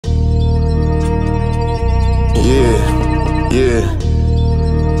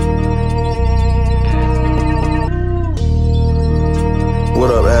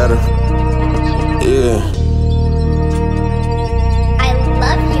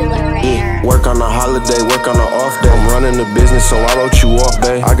holiday, work on the off day. I'm running the business, so I wrote you off,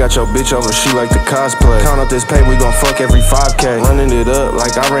 babe. I got your bitch over, she like to cosplay. Count up this pay, we gon' fuck every 5K. Running it up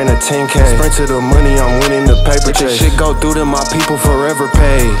like I ran a 10K. Sprint to the money, I'm winning the paper chase. This shit go through to my people forever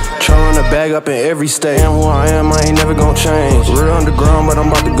paid. Try run the bag up in every state. And who I am, I ain't never gon' change. Real underground, but I'm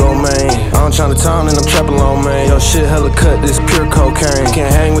about to go main. I'm tryna town and I'm trapping on main. Yo, shit hella cut, this pure cocaine.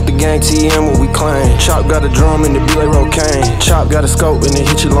 Can't hang with the gang, TM what we claim. Chop got a drum and it be like Rocaine. Chop got a scope and it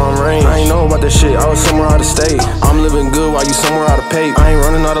hit you long range. I ain't know about that shit, I was somewhere out of state. I'm living good while you somewhere out of pay. I ain't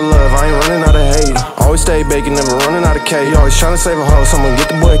running out of love, I ain't running out of hate. Always stay baking, never running out of cake. You always tryna save a hoe, someone get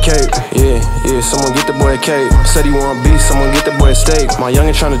the boy a cake. Yeah, someone get the boy a cake. Said he want beef, someone get the boy a steak. My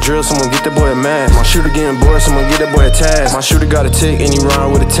youngin' tryna drill, someone get the boy a mask. My shooter getting bored, someone get that boy a task. My shooter got a tick and he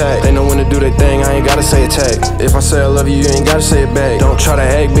rhyme with a tag. They know when to do their thing, I ain't gotta say attack. If I say I love you, you ain't gotta say it back. Don't try to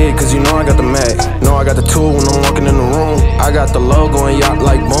act big, cause you know I got the Mac. Know I got the tool when I'm walking in the room. I got the logo and yacht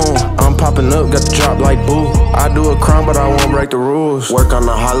like boom. I'm popping up, got the drop like boo. I do a crime, but I won't break the rules. Work on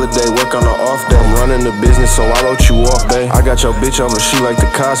the holiday, work on the off day. I'm running the business, so I wrote you off, babe. I got your bitch over, she like to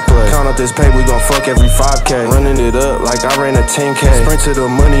cosplay. Count up this pay, we gon' fuck every 5K. Running it up like I ran a 10K. Sprint to the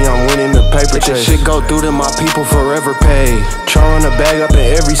money, I'm winning the paper chase. This shit go through to my people forever paid. Try run the bag up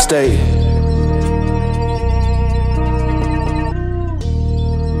in every state.